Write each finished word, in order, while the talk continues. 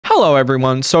Hello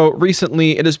everyone. So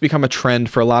recently it has become a trend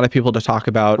for a lot of people to talk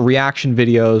about reaction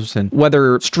videos and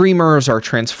whether streamers are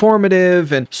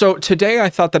transformative. And so today I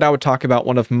thought that I would talk about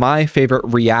one of my favorite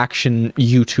reaction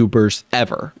YouTubers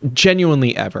ever.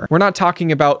 Genuinely ever. We're not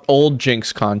talking about old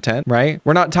Jinx content, right?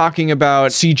 We're not talking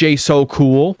about CJ So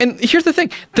Cool. And here's the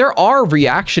thing. There are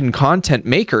reaction content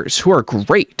makers who are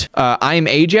great. I'm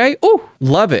AJ. Ooh,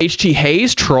 love it. HT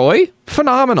Hayes, Troy.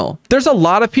 Phenomenal. There's a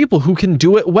lot of people who can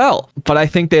do it well, but I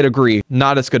think they'd agree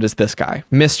not as good as this guy,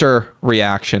 Mr.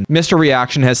 Reaction. Mr.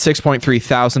 Reaction has 6.3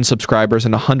 thousand subscribers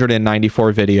and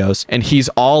 194 videos, and he's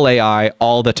all AI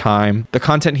all the time. The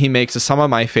content he makes is some of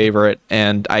my favorite,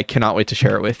 and I cannot wait to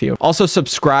share it with you. Also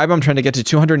subscribe. I'm trying to get to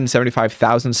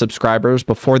 275,000 subscribers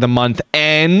before the month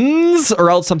ends, or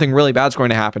else something really bad is going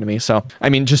to happen to me. So, I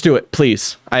mean, just do it,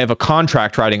 please. I have a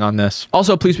contract writing on this.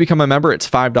 Also, please become a member. It's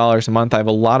 $5 a month. I have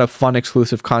a lot of fun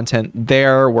exclusive content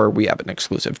there where we have an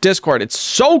exclusive Discord. It's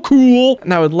so cool.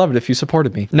 And I would love it if you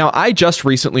supported me. Now, I just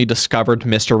recently discovered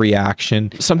Mr.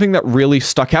 Reaction. Something that really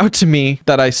stuck out to me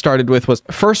that I started with was,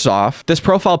 first off, this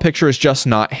profile picture is just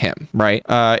not him, right?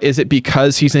 Is it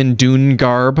because he's in Dune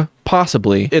garb?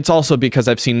 Possibly. It's also because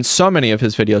I've seen so many of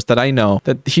his videos that I know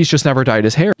that he's just never dyed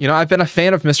his hair. You know, I've been a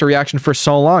fan of Mr. Reaction for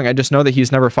so long. I just know that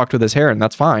he's never fucked with his hair, and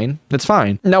that's fine. It's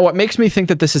fine. Now, what makes me think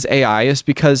that this is AI is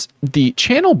because the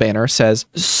channel banner says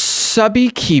Subby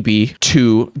Kibi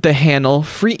to the handle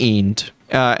Freeend.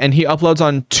 And he uploads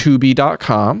on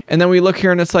tubi.com. And then we look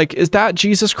here and it's like, is that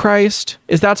Jesus Christ?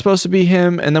 Is that supposed to be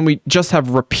him? And then we just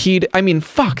have repeat. I mean,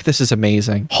 fuck, this is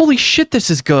amazing. Holy shit, this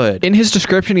is good. In his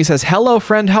description, he says, hello,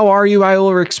 friend. How are you? I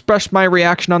will express my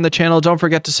reaction on the channel. Don't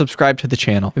forget to subscribe to the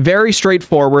channel. Very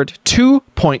straightforward.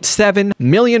 2.7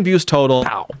 million views total.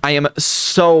 Wow. I am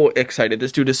so excited.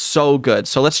 This dude is so good.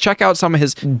 So let's check out some of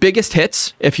his biggest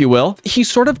hits, if you will. He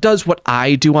sort of does what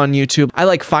I do on YouTube. I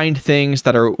like find things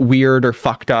that are weird or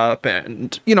fucked up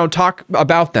and, you know, talk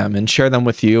about them and share them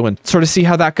with you and sort of see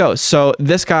how that goes. So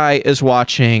this guy is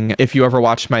watching, if you ever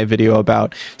watched my video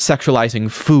about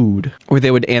sexualizing food, where they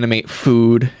would animate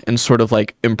food and sort of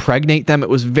like impregnate them, it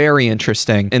was very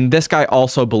interesting. And this guy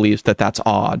also believes that that's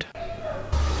odd.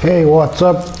 Hey, what's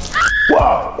up?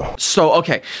 Whoa. So,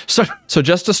 okay. So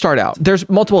just to start out, there's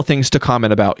multiple things to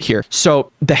comment about here.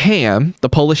 So the ham, the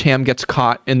Polish ham gets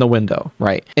caught in the window,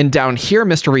 right? And down here,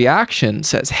 Mr. Reaction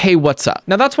says, hey, what's up?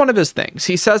 Now that's one of his things.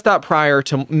 He says that prior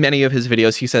to many of his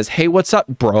videos. He says, hey, what's up,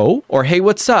 bro? Or hey,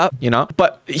 what's up? You know,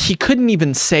 but he couldn't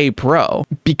even say bro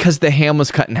because the ham was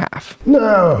cut in half.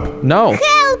 No.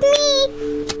 Help me.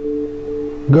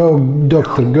 Go,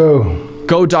 doctor, go.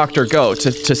 Go, doctor, go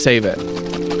to save it.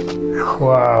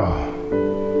 Wow.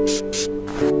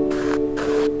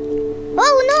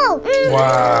 Oh no!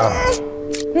 Wow.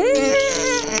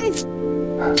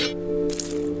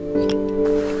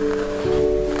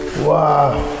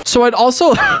 Wow. So I'd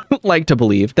also like to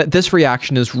believe that this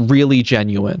reaction is really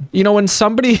genuine. You know, when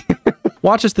somebody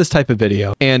watches this type of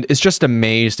video and is just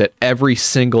amazed at every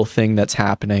single thing that's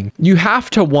happening, you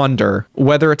have to wonder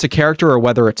whether it's a character or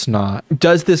whether it's not.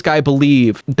 Does this guy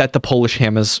believe that the Polish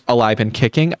ham is alive and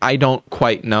kicking? I don't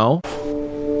quite know.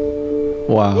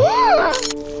 Wow.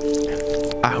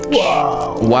 Ouch.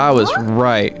 Wow. Wow is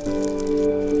right.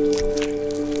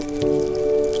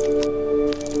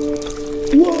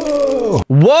 Whoa.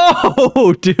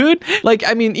 Whoa, dude. Like,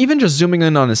 I mean, even just zooming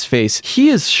in on his face, he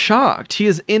is shocked. He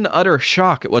is in utter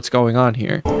shock at what's going on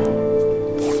here.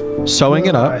 Sewing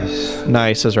it up.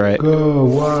 Nice is right. Go,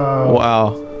 wow.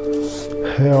 Wow.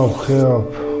 Help,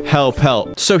 help. Help,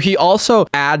 help. So he also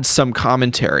adds some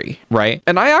commentary, right?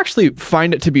 And I actually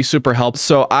find it to be super helpful.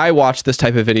 So I watch this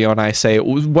type of video and I say,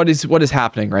 what is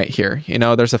happening right here? You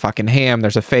know, there's a fucking ham,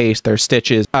 there's a face, there's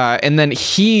stitches. And then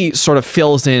he sort of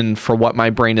fills in for what my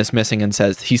brain is missing and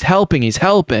says, he's helping, he's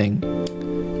helping.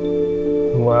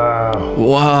 Wow.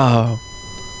 Wow.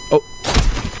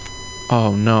 Oh.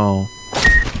 Oh no.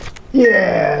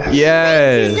 Yeah.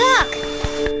 Yes. Look!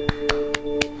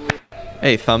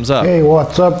 Hey, thumbs up. Hey,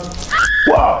 what's up?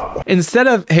 Whoa. Instead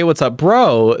of, hey, what's up,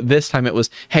 bro? This time it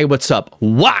was, hey, what's up?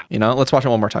 Wow. You know, let's watch it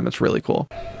one more time. It's really cool.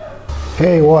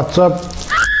 Hey, what's up?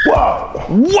 Whoa.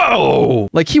 Whoa.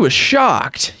 Like, he was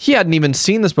shocked. He hadn't even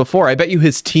seen this before. I bet you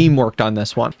his team worked on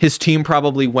this one. His team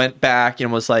probably went back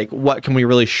and was like, what can we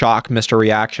really shock Mr.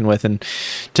 Reaction with? And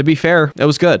to be fair, it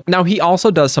was good. Now, he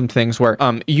also does some things where,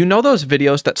 you know those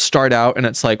videos that start out and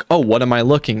it's like, oh, what am I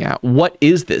looking at? What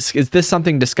is this? Is this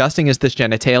something disgusting? Is this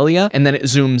genitalia? And then it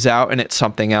zooms out and it's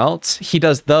something else. He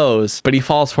does those, but he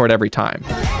falls for it every time.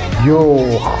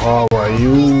 Yo, how are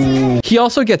you? He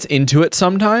also gets into it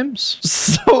sometimes.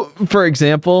 So, for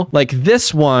example, like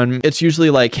this one, it's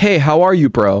usually like, hey, how are you,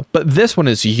 bro? But this one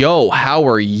is, yo, how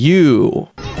are you?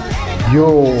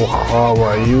 Yo, how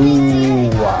are you?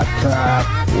 What's up?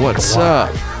 What's up?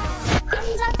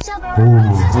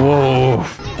 Whoa.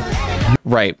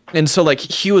 Right. And so like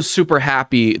he was super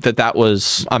happy that that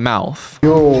was a mouth.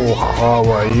 Yo, how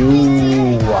are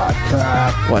you? What's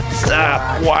up? What's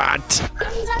up? What?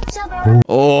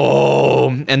 Oh,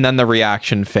 and then the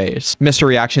reaction phase. Mr.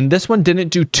 Reaction. This one didn't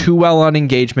do too well on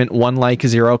engagement. 1 like,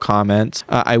 0 comments.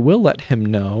 I will let him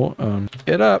know.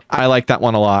 Get up. I like that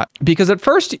one a lot because at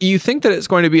first you think that it's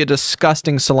going to be a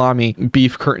disgusting salami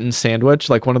beef curtain sandwich,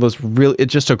 like one of those really,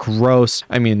 it's just a gross,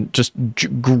 I mean, just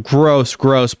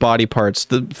gross body parts,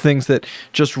 the things that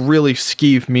just really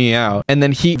skeeve me out. And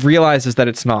then he realizes that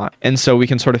it's not. And so we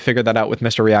can sort of figure that out with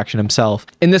Mr. Reaction himself.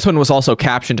 And this one was also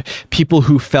captioned, people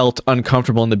who felt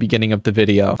uncomfortable in the beginning of the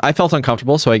video. I felt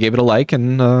uncomfortable, so I gave it a like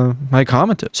and I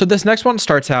commented. So this next one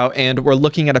starts out and we're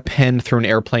looking at a pen through an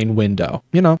airplane window.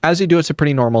 You know, as you do, it's a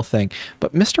pretty normal thing.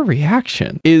 But Mr.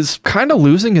 Reaction is kind of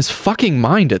losing his fucking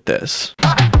mind at this.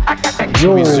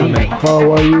 Yo,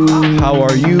 how are you? How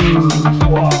are you?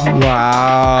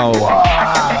 Wow.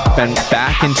 Bent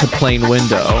back into plane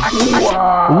window.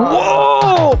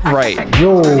 Whoa! Right.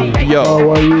 Yo,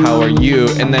 How are you?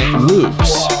 And then it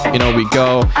loops. You know, we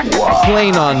go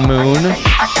plane on moon.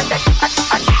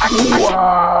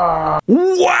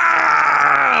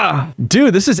 Wow!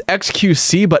 Dude, this is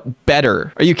XQC, but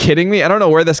better. Are you kidding me? I don't know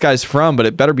where this guy's from, but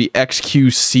it better be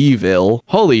XQCville.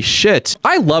 Holy shit.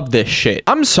 I love this shit.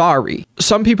 I'm sorry.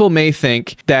 Some people may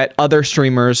think that other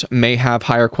streamers may have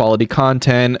higher quality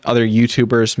content. Other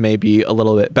YouTubers may be a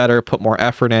little bit better, put more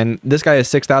effort in. This guy has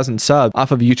 6,000 subs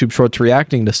off of YouTube Shorts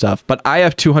reacting to stuff, but I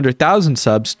have 200,000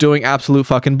 subs doing absolute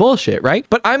fucking bullshit, right?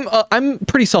 But I'm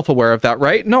pretty self-aware of that,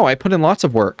 right? No, I put in lots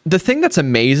of work. The thing that's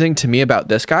amazing to me about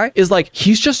this guy is like,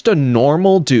 he's just a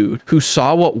normal dude who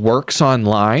saw what works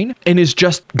online and is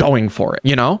just going for it,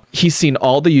 you know? He's seen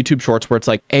all the YouTube Shorts where it's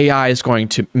like, AI is going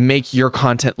to make your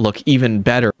content look even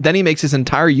better. Then he makes his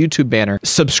entire YouTube banner,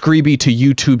 subscribe to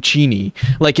YouTube Chini.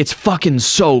 Like, it's fucking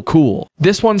so cool.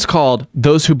 This one's called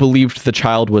Those Who Believed the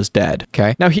Child Was Dead,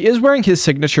 okay? Now, he is wearing his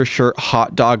signature shirt,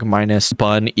 hot dog minus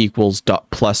bun equals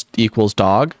plus equals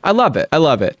dog. I love it. I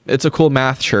love it. It's a cool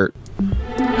math shirt.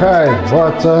 Hey,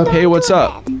 what's up? Hey, what's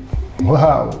up?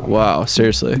 Wow. Wow,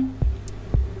 seriously.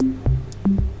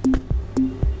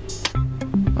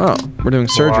 Oh, we're doing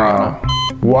surgery on him.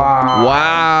 Wow.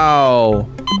 Wow.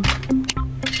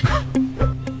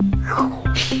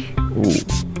 Ooh.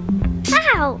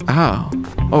 Ow! Ow.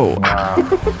 Oh. Wow.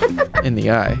 In the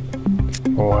eye.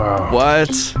 Wow. What?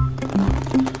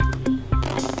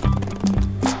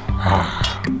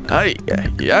 Ay,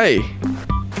 ay, ay.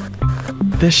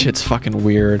 This shit's fucking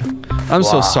weird. I'm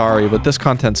so sorry, but this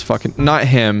content's fucking... Not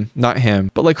him. Not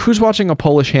him. But, like, who's watching a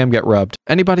Polish ham get rubbed?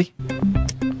 Anybody?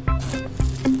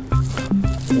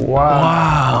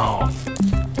 Wow.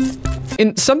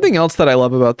 And something else that I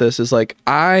love about this is, like,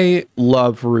 I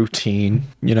love routine,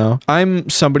 you know? I'm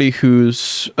somebody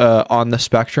who's on the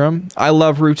spectrum. I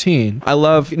love routine. I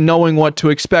love knowing what to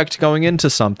expect going into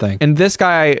something. And this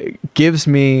guy gives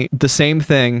me the same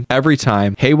thing every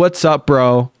time. Hey, what's up,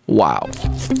 bro? Wow.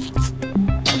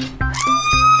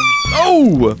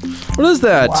 Oh! What is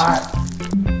that? What?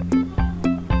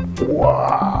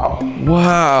 Wow.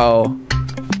 Wow.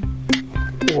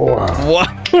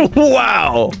 Wow.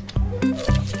 Wow.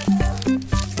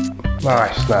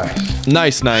 Nice, nice.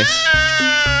 Nice, nice.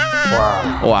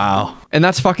 Wow. Wow. And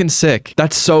that's fucking sick.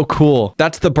 That's so cool.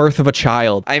 That's the birth of a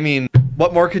child. I mean,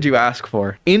 what more could you ask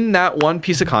for? In that one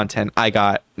piece of content, I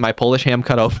got my Polish ham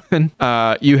cut open.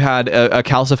 You had a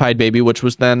calcified baby, which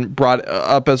was then brought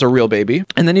up as a real baby.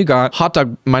 And then you got hot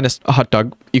dog minus hot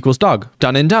dog equals dog.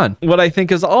 Done and done. What I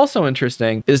think is also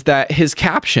interesting is that his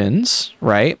captions,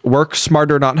 right? Work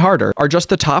smarter, not harder, are just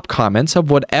the top comments of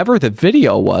whatever the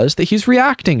video was that he's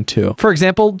reacting to. For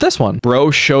example, this one.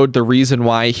 Bro showed the reason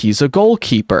why he's a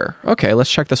goalkeeper. Okay,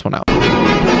 let's check this one out.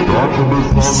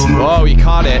 Oh, he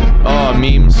caught it. Oh,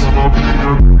 memes.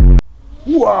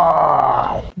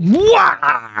 Wow.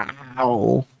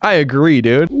 Wow. I agree,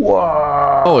 dude.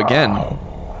 Wow. Oh, again.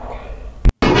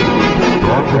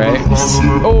 Right.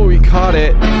 Oh, he caught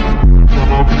it.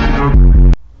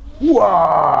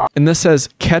 Wow. And this says,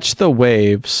 catch the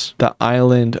waves, the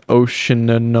island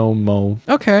Oceanomo.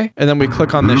 Okay. And then we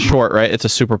click on this short, right? It's a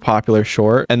super popular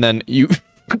short. And then you...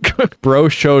 Bro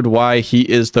showed why he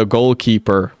is the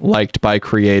goalkeeper, liked by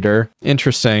creator.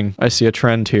 Interesting. I see a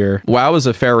trend here. Wow is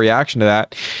a fair reaction to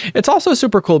that. It's also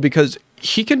super cool because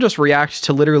he can just react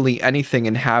to literally anything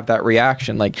and have that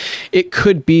reaction. Like, it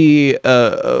could be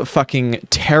a fucking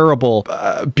terrible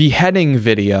beheading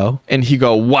video and he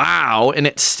go, wow, and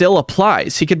it still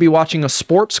applies. He could be watching a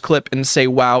sports clip and say,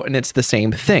 wow, and it's the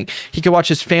same thing. He could watch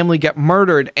his family get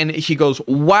murdered and he goes,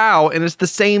 wow, and it's the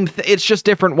same thing. It's just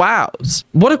different wows.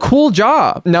 What a cool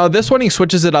job. Now, this one, he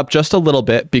switches it up just a little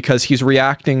bit because he's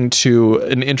reacting to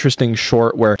an interesting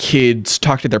short where kids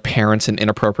talk to their parents in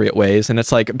inappropriate ways. And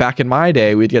it's like, back in my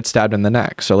day, we'd get stabbed in the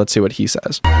neck. So let's see what he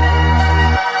says.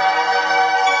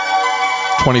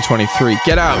 2023.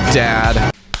 Get out,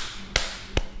 Dad.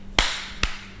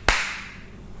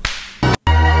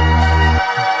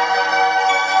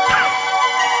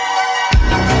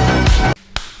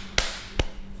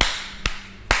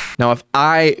 Now, if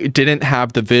I didn't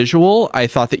have the visual, I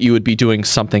thought that you would be doing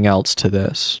something else to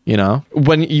this, you know?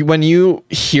 When you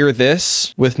hear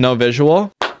this with no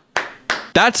visual,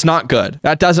 that's not good.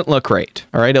 That doesn't look great.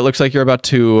 All right. It looks like you're about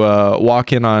to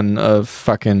walk in on a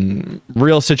fucking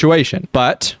real situation,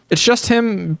 but it's just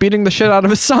him beating the shit out of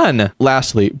his son.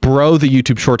 Lastly, bro, the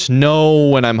YouTube shorts know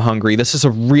when I'm hungry. This is a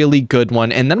really good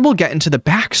one. And then we'll get into the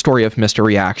backstory of Mr.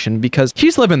 Reaction because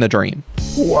he's living the dream.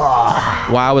 Wow.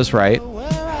 Wow is right.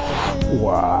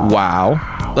 Wow.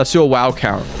 Wow. Let's do a wow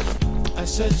count.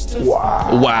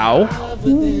 Wow. Wow.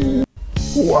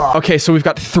 Wow. Okay, so we've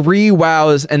got 3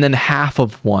 wows and then half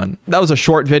of one. That was a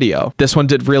short video. This one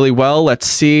did really well. Let's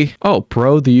see. Oh,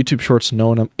 bro, the YouTube shorts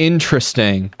know him.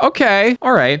 Interesting. Okay.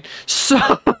 All right. So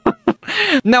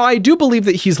now I do believe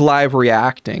that he's live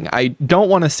reacting. I don't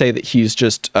want to say that he's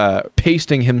just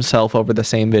pasting himself over the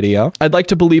same video. I'd like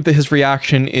to believe that his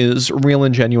reaction is real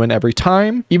and genuine every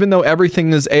time. Even though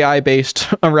everything is AI based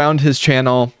around his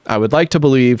channel, I would like to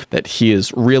believe that he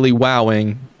is really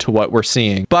wowing to what we're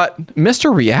seeing. But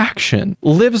Mr. Reaction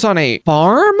lives on a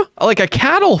farm, like a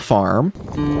cattle farm.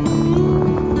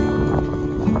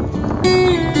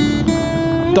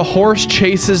 The horse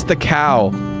chases the cow.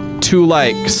 2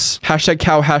 likes. Hashtag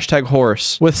cow, hashtag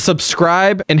horse. With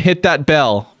subscribe and hit that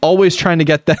bell. Always trying to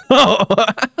get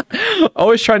that.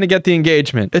 Always trying to get the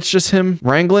engagement. It's just him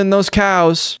wrangling those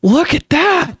cows. Look at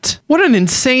that. What an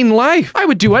insane life. I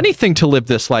would do anything to live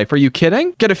this life. Are you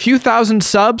kidding? Get a few thousand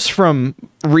subs from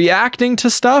reacting to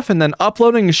stuff and then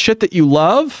uploading shit that you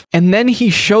love. And then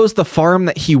he shows the farm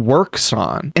that he works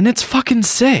on. And it's fucking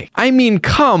sick. I mean,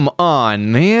 come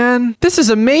on, man. This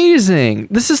is amazing.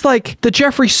 This is like the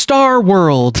Jeffree Star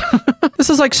world.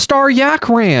 This is like Star Yak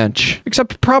Ranch,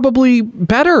 except probably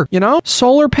better, you know?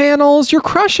 Solar panels. You're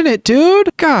crushing it, dude.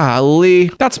 Golly.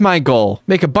 That's my goal.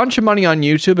 Make a bunch of money on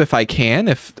YouTube if I can,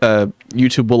 if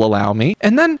YouTube will allow me.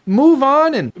 And then move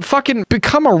on and fucking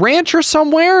become a rancher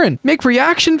somewhere and make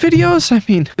reaction videos. I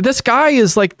mean, this guy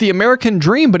is like the American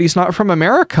dream, but he's not from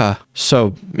America.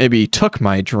 So maybe he took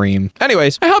my dream.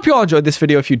 Anyways, I hope you all enjoyed this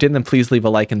video. If you did, then please leave a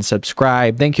like and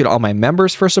subscribe. Thank you to all my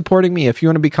members for supporting me. If you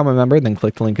want to become a member, then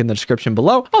click the link in the description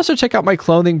below. Also, check out my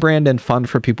clothing brand and fund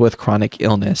for people with chronic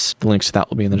illness. The links to that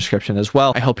will be in the description as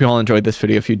well. I hope you all enjoyed this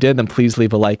video. If you did, then please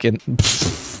leave a like and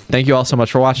thank you all so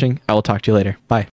much for watching. I will talk to you later. Bye.